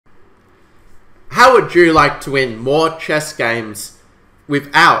How would you like to win more chess games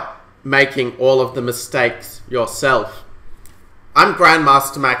without making all of the mistakes yourself? I'm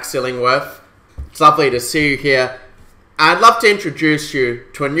Grandmaster Max Illingworth. It's lovely to see you here. I'd love to introduce you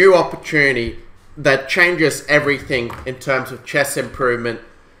to a new opportunity that changes everything in terms of chess improvement.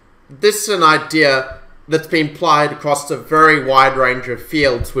 This is an idea that's been applied across a very wide range of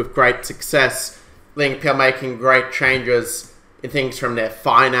fields with great success, leading people making great changes in things from their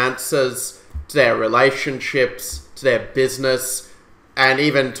finances, to their relationships, to their business, and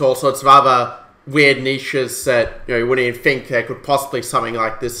even to all sorts of other weird niches that you wouldn't even think there could possibly be something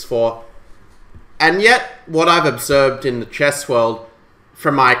like this for. And yet, what I've observed in the chess world,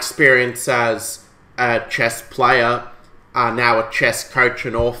 from my experience as a chess player, now a chess coach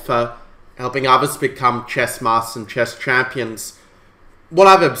and author, helping others become chess masters and chess champions, what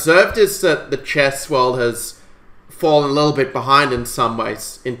I've observed is that the chess world has fallen a little bit behind in some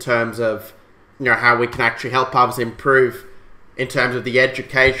ways in terms of how we can actually help others improve in terms of the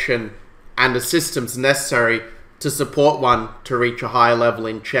education and the systems necessary to support one to reach a higher level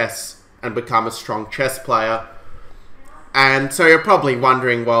in chess and become a strong chess player. And so you're probably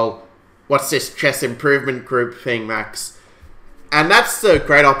wondering, well, what's this chess improvement group thing, Max? And that's the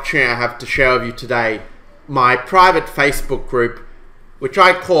great opportunity I have to share with you today. My private Facebook group, which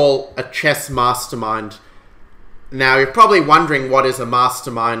I call a chess mastermind. Now, you're probably wondering what is a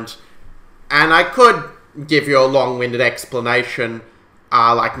mastermind. And I could give you a long-winded explanation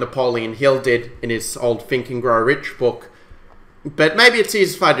like Napoleon Hill did in his old Think and Grow Rich book. But maybe it's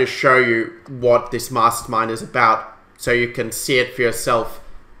easier if I just show you what this mastermind is about so you can see it for yourself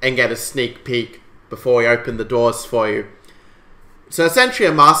and get a sneak peek before we open the doors for you. So essentially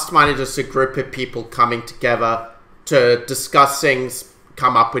a mastermind is just a group of people coming together to discuss things,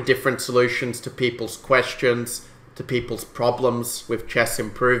 come up with different solutions to people's questions, to people's problems with chess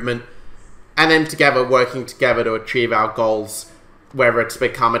improvement, and then together, working together to achieve our goals, whether it's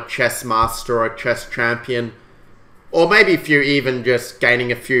become a chess master or a chess champion, or maybe if you're even just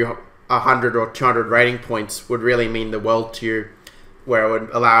gaining a few 100 or 200 rating points would really mean the world to you, where it would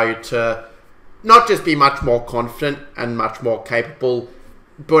allow you to not just be much more confident and much more capable,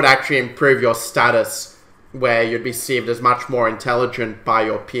 but actually improve your status, where you'd be perceived as much more intelligent by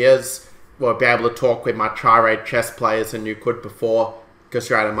your peers, or be able to talk with much higher rate chess players than you could before, because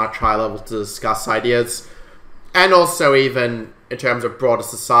you're at a much higher level to discuss ideas. And also even in terms of broader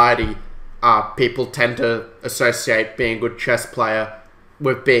society, people tend to associate being a good chess player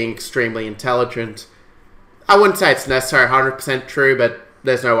with being extremely intelligent. I wouldn't say it's necessarily 100% true, but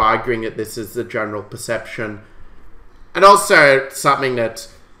there's no arguing that this is the general perception. And also something that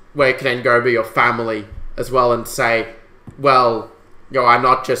where you can then go to your family as well and say, well, I'm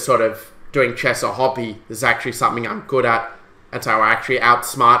not just sort of doing chess a hobby, this is actually something I'm good at. And so I actually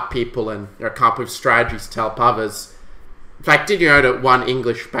outsmart people and come up with strategies to help others. In fact, did you know that one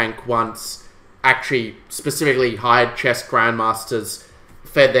English bank once actually specifically hired chess grandmasters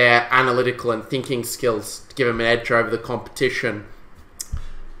for their analytical and thinking skills to give them an edge over the competition?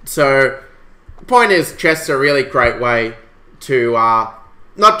 So the point is, chess is a really great way to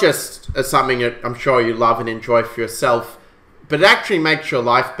not just as something that I'm sure you love and enjoy for yourself, but it actually makes your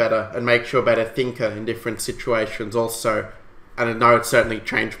life better and makes you a better thinker in different situations also. And I know it certainly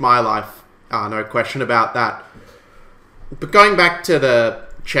changed my life, no question about that. But going back to the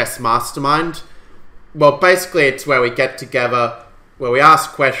chess mastermind, well, basically it's where we get together, where we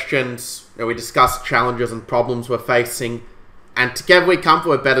ask questions, where we discuss challenges and problems we're facing, and together we come up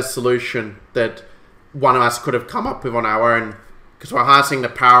with a better solution that one of us could have come up with on our own, because we're harnessing the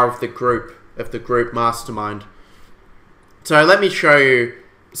power of the group mastermind. So let me show you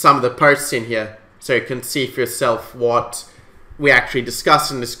some of the posts in here so you can see for yourself what we actually discuss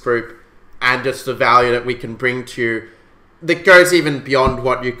in this group and just the value that we can bring to you that goes even beyond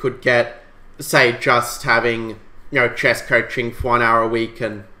what you could get, say, just having chess coaching for 1 hour a week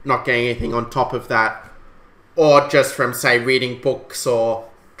and not getting anything on top of that, or just from, say, reading books or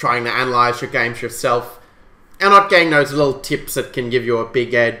trying to analyze your games yourself and not getting those little tips that can give you a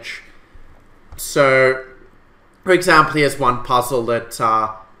big edge. So, for example, here's one puzzle that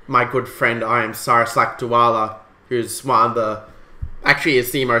my good friend I am Cyrus Lakdawala, who's actually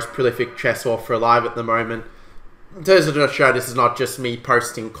is the most prolific chess author alive at the moment. To show this is not just me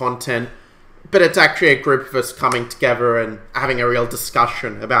posting content, but it's actually a group of us coming together and having a real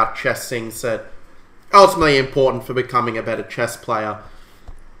discussion about chess things that are ultimately important for becoming a better chess player.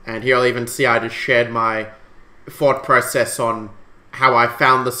 And here you'll even see I just shared my thought process on how I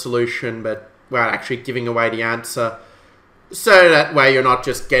found the solution, but without actually giving away the answer. So that way you're not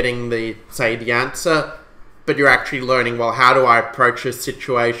just getting the answer, but you're actually learning, well, how do I approach this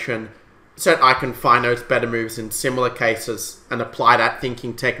situation so that I can find those better moves in similar cases and apply that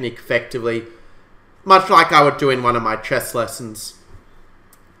thinking technique effectively, much like I would do in one of my chess lessons.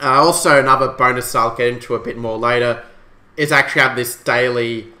 Also, another bonus I'll get into a bit more later is actually have this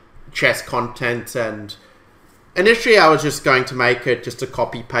daily chess content, and initially I was just going to make it just a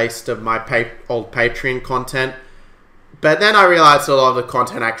copy-paste of my old Patreon content, but then I realized a lot of the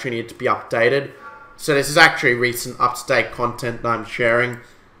content actually needed to be updated. So this is actually recent up-to-date content that I'm sharing.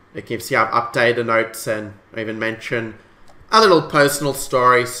 You can see I've updated the notes and even mention a little personal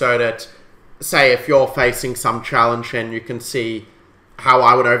story so that, say, if you're facing some challenge, and you can see how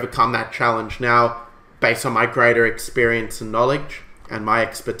I would overcome that challenge now based on my greater experience and knowledge and my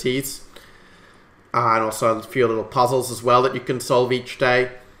expertise. And also a few little puzzles as well that you can solve each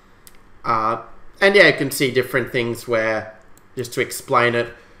day. And yeah, you can see different things where, just to explain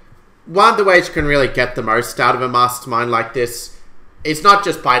it, one of the ways you can really get the most out of a mastermind like this is not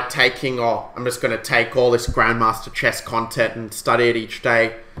just by taking, I'm just going to take all this Grandmaster chess content and study it each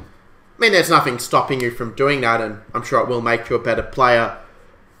day. I mean, there's nothing stopping you from doing that, and I'm sure it will make you a better player.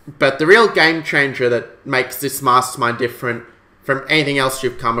 But the real game changer that makes this mastermind different from anything else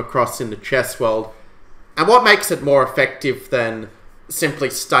you've come across in the chess world, and what makes it more effective than simply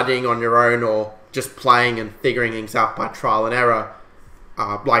studying on your own or just playing and figuring things out by trial and error,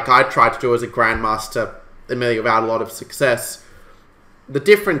 like I tried to do as a Grandmaster, admittedly without a lot of success. The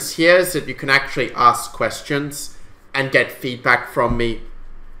difference here is that you can actually ask questions and get feedback from me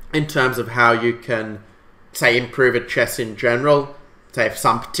in terms of how you can, say, improve at chess in general. Say if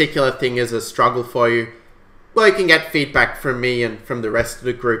some particular thing is a struggle for you, well, you can get feedback from me and from the rest of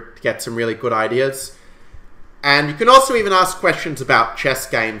the group to get some really good ideas. And you can also even ask questions about chess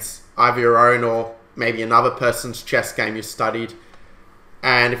games, either your own or maybe another person's chess game you studied.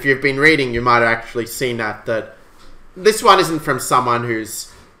 And if you've been reading, you might have actually seen that this one isn't from someone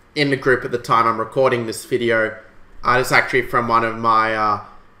who's in the group at the time I'm recording this video. It's actually from one of my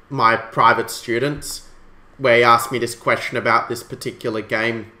my private students, where he asked me this question about this particular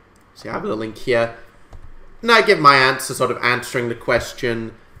game. So I have the link here. And I give my answer, sort of answering the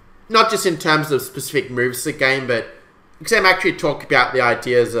question, not just in terms of specific moves of the game, but because I'm actually talking about the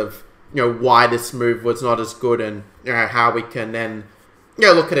ideas of, why this move was not as good, and, how we can then,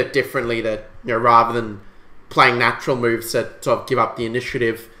 look at it differently, that, rather than playing natural moves that sort of give up the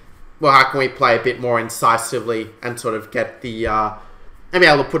initiative, well, how can we play a bit more incisively and sort of get the, and be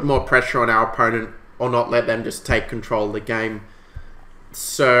able to put more pressure on our opponent, or not let them just take control of the game.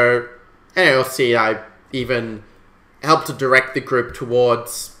 So, anyway, you'll see I even help to direct the group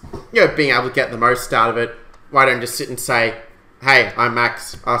towards, being able to get the most out of it. Why don't just sit and say, hey, I'm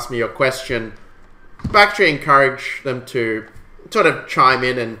Max, ask me your question. But actually encourage them to sort of chime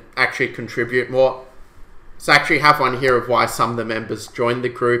in and actually contribute more. So I actually have one here of why some of the members joined the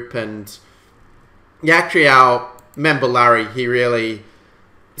group, and actually our member Larry, he really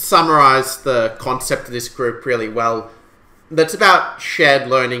summarized the concept of this group really well. That's about shared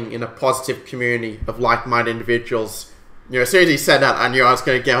learning in a positive community of like-minded individuals. As soon as he said that, I knew I was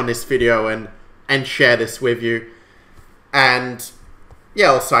going to get on this video and share this with you. And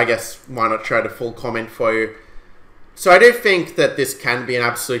also I guess why not show the full comment for you. So I do think that this can be an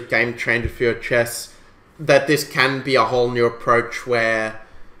absolute game changer for your chess. That this can be a whole new approach where,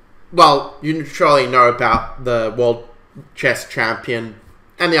 well, you surely know about the world chess champion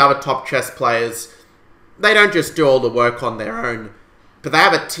and the other top chess players. They don't just do all the work on their own, but they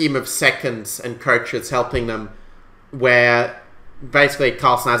have a team of seconds and coaches helping them, where basically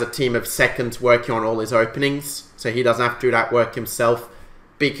Carlsen has a team of seconds working on all his openings, so he doesn't have to do that work himself,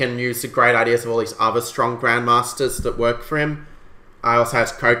 but he can use the great ideas of all these other strong grandmasters that work for him. I also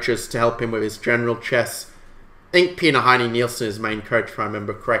has coaches to help him with his general chess. I think Peter Heine Nielsen is his main coach, if I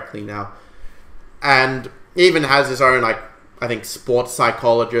remember correctly now. And he even has his own, I think, sports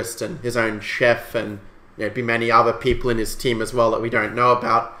psychologist and his own chef, and there'd be many other people in his team as well that we don't know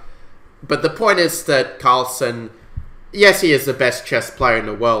about. But the point is that Carlsen, yes, he is the best chess player in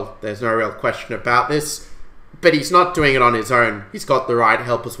the world. There's no real question about this. But he's not doing it on his own. He's got the right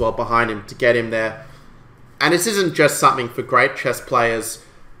help as well behind him to get him there. And this isn't just something for great chess players.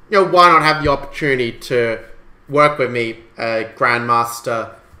 Why not have the opportunity to work with me, a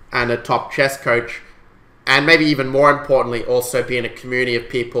Grandmaster and a top chess coach, and maybe even more importantly, also be in a community of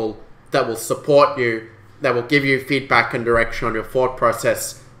people that will support you, that will give you feedback and direction on your thought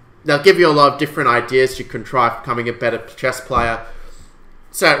process. They'll give you a lot of different ideas you can try for becoming a better chess player.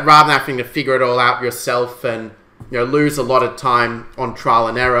 So rather than having to figure it all out yourself and lose a lot of time on trial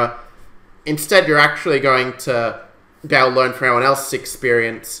and error, instead you're actually going to be able to learn from everyone else's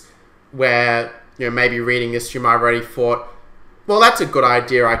experience, where maybe reading this you might have already thought, well, that's a good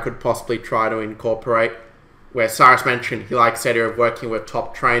idea I could possibly try to incorporate. Where Cyrus mentioned he likes the idea of working with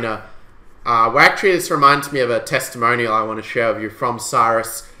top trainer. Well, actually, this reminds me of a testimonial I want to share with you from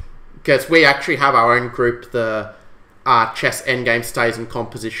Cyrus, because we actually have our own group, the Chess Endgame Stays and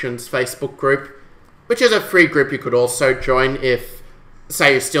Compositions Facebook group, which is a free group you could also join if,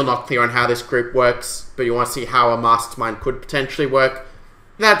 say, you're still not clear on how this group works, but you want to see how a mastermind could potentially work.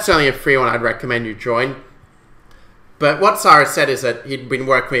 That's only a free one I'd recommend you join. But what Cyrus said is that he'd been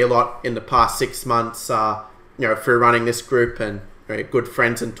working with me a lot in the past 6 months, through running this group, and very good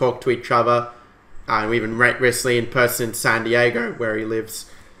friends and talk to each other. We even met recently in person in San Diego, where he lives.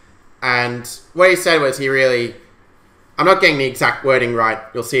 And what he said was I'm not getting the exact wording right,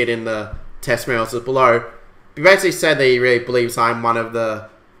 you'll see it in the testimonials below. He basically said that he really believes I'm one of the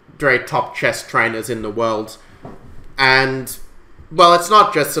very top chess trainers in the world. And, well, it's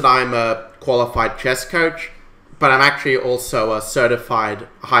not just that I'm a qualified chess coach, but I'm actually also a certified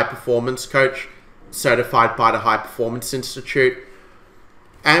high-performance coach, certified by the High Performance Institute.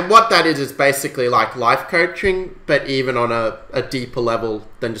 And what that is basically like life coaching, but even on a deeper level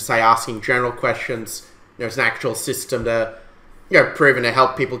than just, say, asking general questions. There's an actual system to, proven to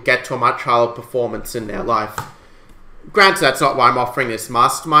help people get to a much higher performance in their life. Granted, that's not why I'm offering this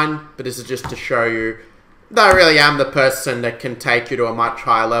mastermind, but this is just to show you that I really am the person that can take you to a much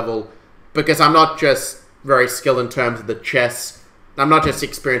higher level, because I'm not just very skilled in terms of the chess. I'm not just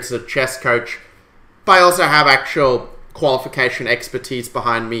experienced as a chess coach, but I also have actual qualification expertise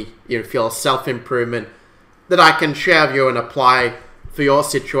behind me, feel self-improvement that I can share with you and apply for your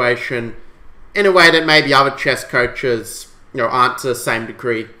situation in a way that maybe other chess coaches, aren't to the same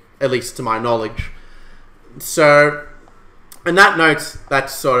degree, at least to my knowledge. So, on that note,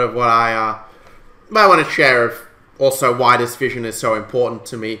 that's sort of what I want to share of also why this vision is so important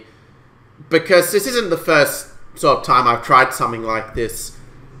to me. Because this isn't the first sort of time I've tried something like this.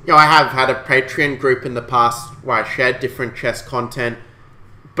 I have had a Patreon group in the past where I shared different chess content,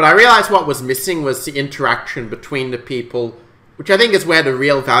 but I realized what was missing was the interaction between the people, which I think is where the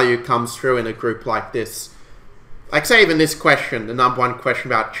real value comes through in a group like this. Like, say, even this question, the number one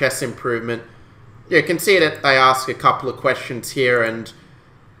question about chess improvement, you can see that they ask a couple of questions here, and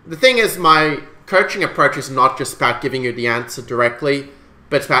the thing is, my coaching approach is not just about giving you the answer directly,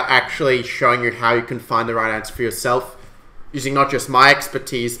 but it's about actually showing you how you can find the right answer for yourself, using not just my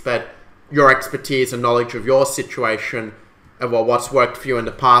expertise, but your expertise and knowledge of your situation, and what's worked for you in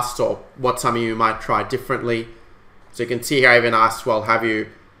the past, or what some of you might try differently. So you can see here I even asked, well, have you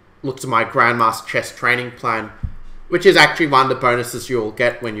looked at my Grandmaster chess training plan, which is actually one of the bonuses you'll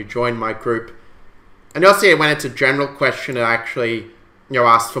get when you join my group. And you'll see when it's a general question, it actually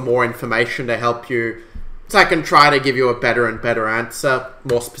ask for more information to help you, so I can try to give you a better and better answer,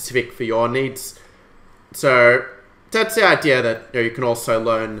 more specific for your needs. So that's the idea that you can also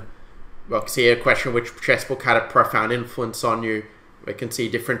learn. Well, see a question which chess book had a profound influence on you. We can see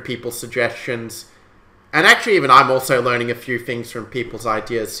different people's suggestions, and actually even I'm also learning a few things from people's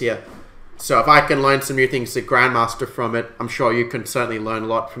ideas here. So if I can learn some new things to Grandmaster from it, I'm sure you can certainly learn a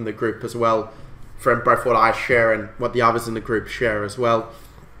lot from the group as well, from both what I share and what the others in the group share as well.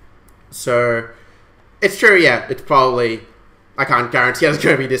 So it's true, yeah, it's probably, I can't guarantee there's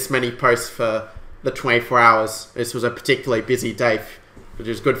going to be this many posts for the 24 hours. This was a particularly busy day, which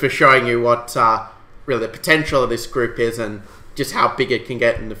is good for showing you what really the potential of this group is and just how big it can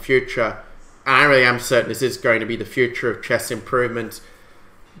get in the future. And I really am certain this is going to be the future of chess improvement.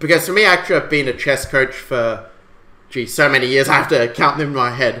 Because for me, actually, I've been a chess coach for, so many years, I have to count them in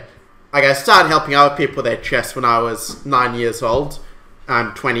my head. Like, I started helping other people with their chess when I was 9 years old.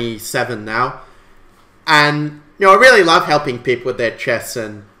 I'm 27 now. And, I really love helping people with their chess,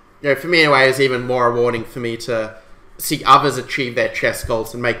 and for me anyway, it's even more rewarding for me to see others achieve their chess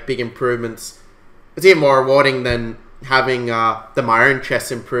goals and make big improvements. It's even more rewarding than having my own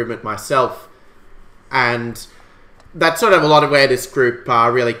chess improvement myself. And that's sort of a lot of where this group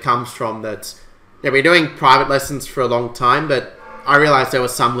really comes from. That we've been doing private lessons for a long time, but I realized there were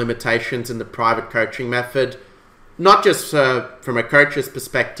some limitations in the private coaching method, not just from a coach's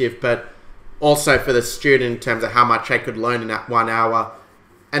perspective, but also for the student in terms of how much they could learn in that 1 hour.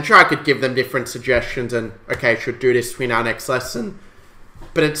 And sure, I could give them different suggestions and, okay, should do this between our next lesson.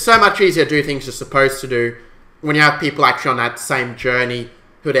 But it's so much easier to do things you're supposed to do when you have people actually on that same journey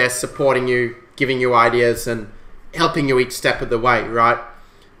who are there supporting you, giving you ideas and helping you each step of the way, right?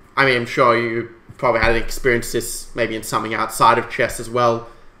 I mean, I'm sure you probably had experienced this maybe in something outside of chess as well,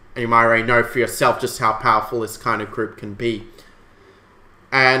 and you might already know for yourself just how powerful this kind of group can be.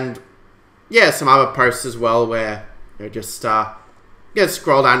 And yeah, some other posts as well where just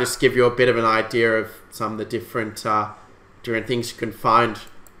scroll down, just give you a bit of an idea of some of the different different things you can find.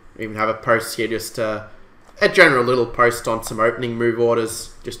 We even have a post here, just a general little post on some opening move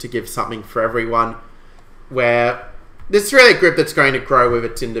orders, just to give something for everyone, where this is really a group that's going to grow with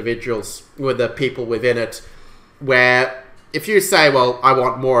its individuals, with the people within it, where if you say, well, I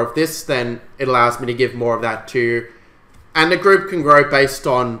want more of this, then it allows me to give more of that to you. And the group can grow based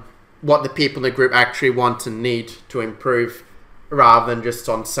on what the people in the group actually want and need to improve, rather than just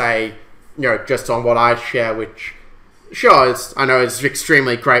on, say, just on what I share, which, sure, I know it's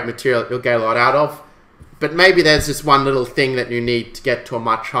extremely great material that you'll get a lot out of, but maybe there's this one little thing that you need to get to a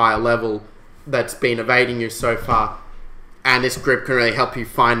much higher level that's been evading you so far. And this group can really help you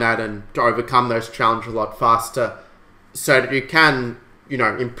find that and to overcome those challenges a lot faster, so that you can,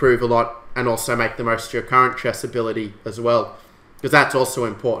 improve a lot and also make the most of your current chess ability as well. Because that's also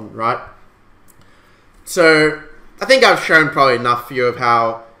important, right? So I think I've shown probably enough for you of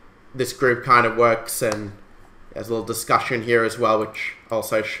how this group kind of works, and there's a little discussion here as well, which I'll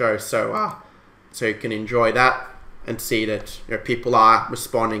also show, so you can enjoy that and see that people are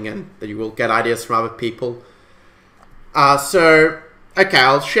responding and that you will get ideas from other people. Okay,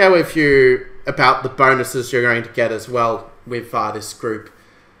 I'll share with you about the bonuses you're going to get as well with this group.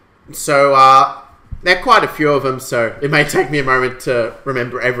 So there are quite a few of them, so it may take me a moment to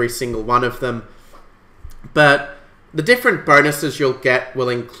remember every single one of them. But the different bonuses you'll get will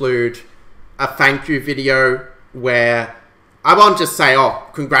include a thank you video where I won't just say, oh,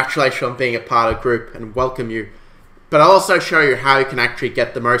 congratulations on being a part of the group and welcome you, but I'll also show you how you can actually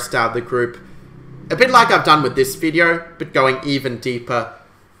get the most out of the group. A bit like I've done with this video, but going even deeper,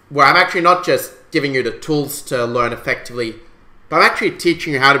 where I'm actually not just giving you the tools to learn effectively, but I'm actually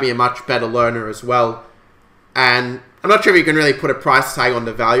teaching you how to be a much better learner as well. And I'm not sure if you can really put a price tag on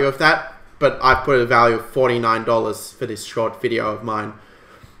the value of that, but I've put a value of $49 for this short video of mine,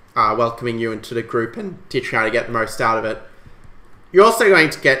 welcoming you into the group and teaching you how to get the most out of it. You're also going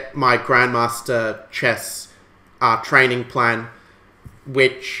to get my Grandmaster chess training plan,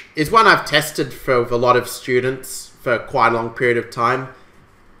 which is one I've tested for a lot of students for quite a long period of time.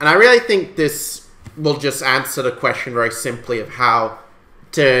 And I really think this will just answer the question very simply of how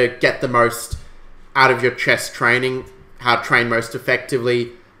to get the most out of your chess training, how to train most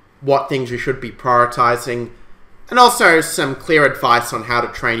effectively, what things you should be prioritizing, and also some clear advice on how to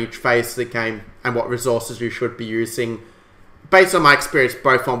train each phase of the game and what resources you should be using, based on my experience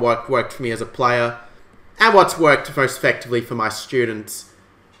both on what worked for me as a player and what's worked most effectively for my students.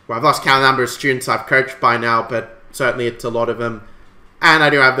 Well, I've lost count of the number of students I've coached by now, but certainly it's a lot of them. And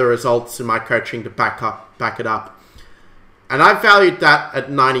I do have the results in my coaching to back it up. And I've valued that at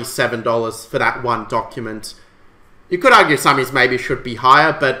 $97 for that one document. You could argue some of these maybe should be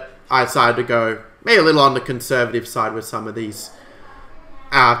higher, but I decided to go maybe a little on the conservative side with some of these.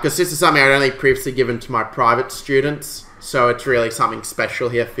 Because this is something I'd only previously given to my private students, so it's really something special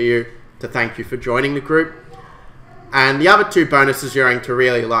here for you, to thank you for joining the group. And the other two bonuses you're going to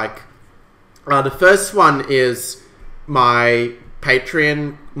really like. The first one is my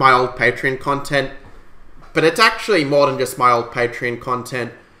Patreon, my old Patreon content, but it's actually more than just my old Patreon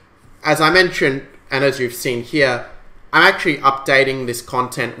content. As I mentioned, and as you've seen here, I'm actually updating this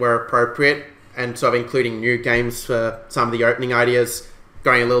content where appropriate, and sort of including new games for some of the opening ideas,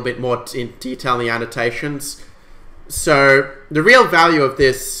 going a little bit more in detail in the annotations. So the real value of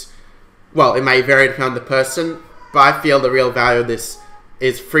this, well, it may vary depending on the person, but I feel the real value of this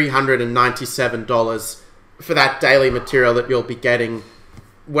is $397 for that daily material that you'll be getting.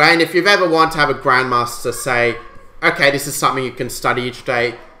 When, if you've ever wanted to have a Grandmaster say, okay, this is something you can study each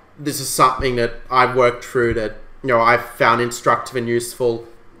day, this is something that I've worked through that, I've found instructive and useful,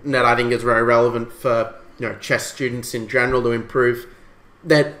 and that I think is very relevant for, chess students in general to improve,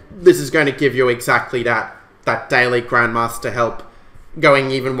 that this is going to give you exactly that daily Grandmaster help, going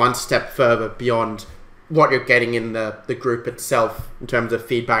even one step further beyond what you're getting in the group itself in terms of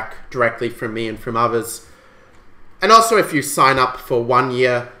feedback directly from me and from others. And also if you sign up for 1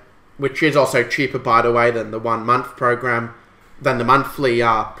 year, which is also cheaper by the way than the 1 month program, than the monthly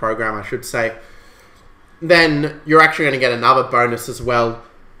program I should say, then you're actually going to get another bonus as well.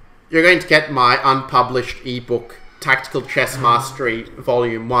 You're going to get my unpublished ebook, Tactical Chess Mastery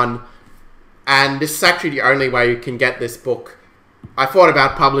Volume 1. And this is actually the only way you can get this book. I thought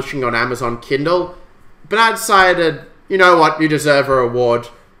about publishing on Amazon Kindle, but I decided, you know what, you deserve a reward,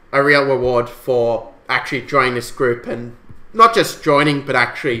 a real reward for actually joining this group, and not just joining, but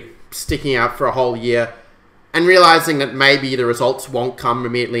actually sticking out for a whole year, and realizing that maybe the results won't come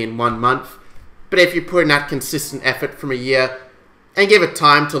immediately in 1 month, but if you put in that consistent effort from a year, and give it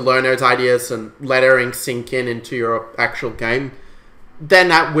time to learn those ideas and let everything sink in into your actual game, then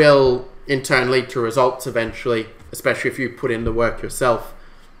that will in turn lead to results eventually. especially if you put in the work yourself.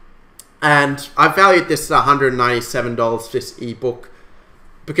 And I valued this at $197 for this ebook,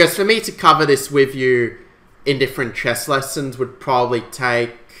 because for me to cover this with you in different chess lessons would probably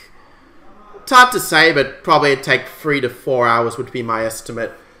take, it's hard to say, but probably it'd take 3 to 4 hours would be my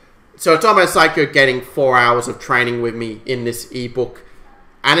estimate. So it's almost like you're getting 4 hours of training with me in this ebook.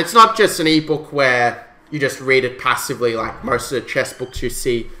 And it's not just an ebook where you just read it passively like most of the chess books you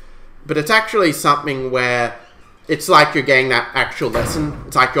see, but it's actually something where it's like you're getting that actual lesson.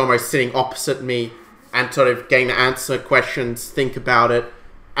 It's like you're almost sitting opposite me and sort of getting to answer questions, think about it,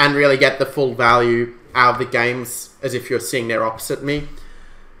 and really get the full value out of the games as if you're sitting there opposite me.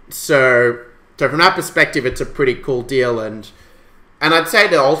 So from that perspective, it's a pretty cool deal. And I'd say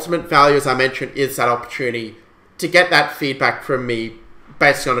the ultimate value, as I mentioned, is that opportunity to get that feedback from me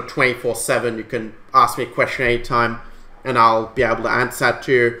basically on a 24/7. You can ask me a question anytime and I'll be able to answer that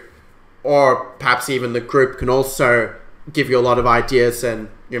to you. Or perhaps even the group can also give you a lot of ideas, and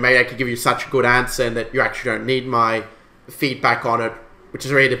maybe I could give you such a good answer and that you actually don't need my feedback on it, which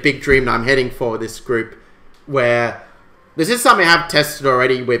is really the big dream that I'm heading for with this group, where this is something I've tested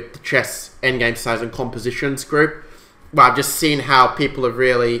already with the chess endgame size and compositions group, where I've just seen how people have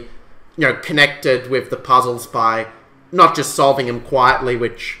really, connected with the puzzles by not just solving them quietly,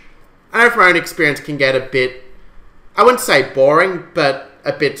 which I know from my own experience can get a bit, I wouldn't say boring, but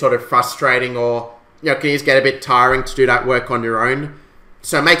a bit sort of frustrating, or can easily get a bit tiring to do that work on your own.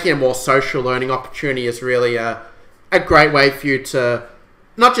 So making a more social learning opportunity is really a great way for you to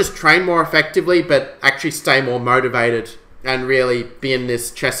not just train more effectively, but actually stay more motivated and really be in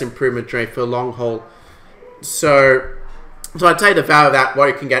this chess improvement journey for the long haul. So I'd say the value of that, what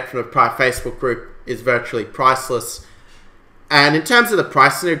you can get from a private Facebook group, is virtually priceless. And in terms of the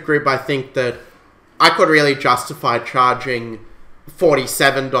price in a group, I think that I could really justify charging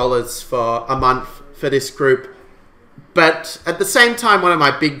 $47 for a month for this group. But at the same time, one of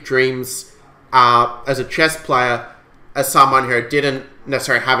my big dreams as a chess player, as someone who didn't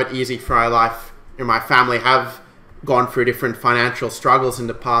necessarily have it easy for my life, my family have gone through different financial struggles in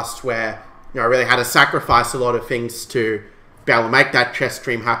the past where I really had to sacrifice a lot of things to be able to make that chess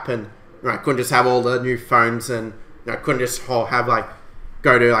dream happen. I couldn't just have all the new phones, and I couldn't just have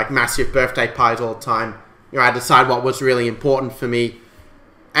go to massive birthday parties all the time. I had to decide what was really important for me.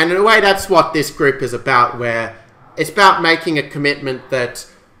 And in a way, that's what this group is about, where it's about making a commitment that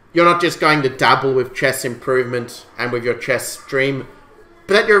you're not just going to dabble with chess improvement and with your chess dream,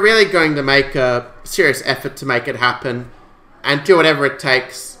 but that you're really going to make a serious effort to make it happen and do whatever it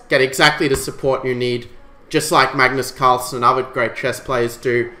takes, get exactly the support you need, just like Magnus Carlsen and other great chess players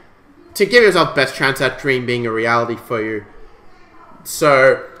do, to give yourself the best chance at that dream being a reality for you.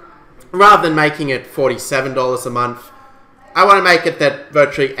 So rather than making it $47 a month, I want to make it that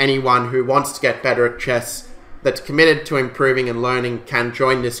virtually anyone who wants to get better at chess, that's committed to improving and learning, can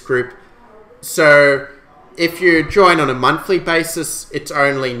join this group. So if you join on a monthly basis, it's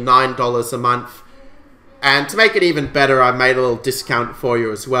only $9 a month. And to make it even better, I made a little discount for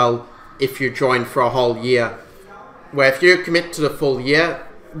you as well if you join for a whole year, where if you commit to the full year,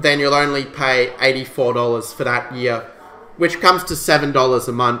 then you'll only pay $84 for that year, which comes to $7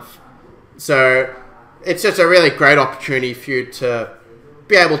 a month. So it's just a really great opportunity for you to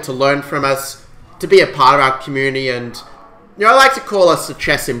be able to learn from us, to be a part of our community. And I like to call us the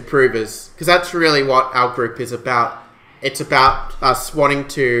chess improvers, because that's really what our group is about. It's about us wanting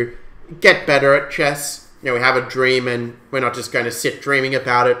to get better at chess. We have a dream, and we're not just going to sit dreaming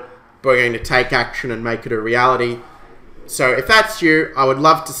about it, but we're going to take action and make it a reality. So if that's you, I would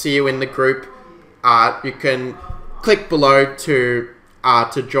love to see you in the group. You can click below to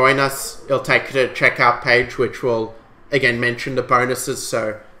join us. It'll take you to the checkout page, which will again mention the bonuses,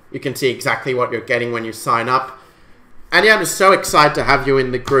 so you can see exactly what you're getting when you sign up. And I'm just so excited to have you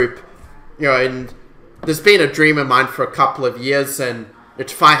in the group. And there's been a dream of mine for a couple of years, and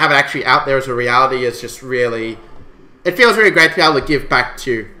to have it actually out there as a reality is just really, it feels really great to be able to give back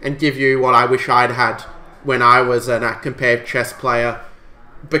to you and give you what I wish I'd had when I was a competitive chess player.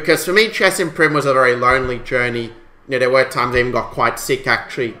 Because for me, chess improvement was a very lonely journey. There were times I even got quite sick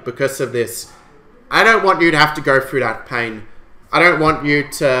actually because of this. I don't want you to have to go through that pain. I don't want you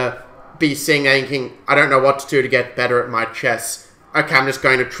to be seeing thinking, I don't know what to do to get better at my chess. Okay, I'm just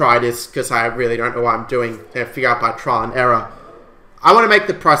going to try this because I really don't know what I'm doing. And figure out by trial and error. I want to make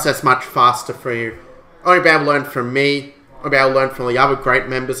the process much faster for you. I want to be able to learn from me. I want to be able to learn from the other great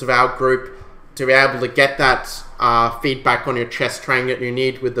members of our group, to be able to get that feedback on your chess training that you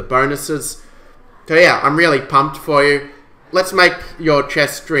need with the bonuses. So yeah, I'm really pumped for you. Let's make your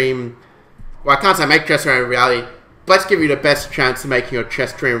chess dream, well, I can't say make chess dream a reality, but let's give you the best chance of making your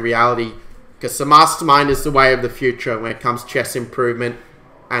chess dream a reality Because the Mastermind is the way of the future when it comes to chess improvement.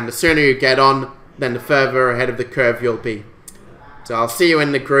 And the sooner you get on, then the further ahead of the curve you'll be. So I'll see you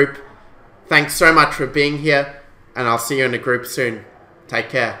in the group. Thanks so much for being here, and I'll see you in the group soon. Take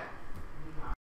care.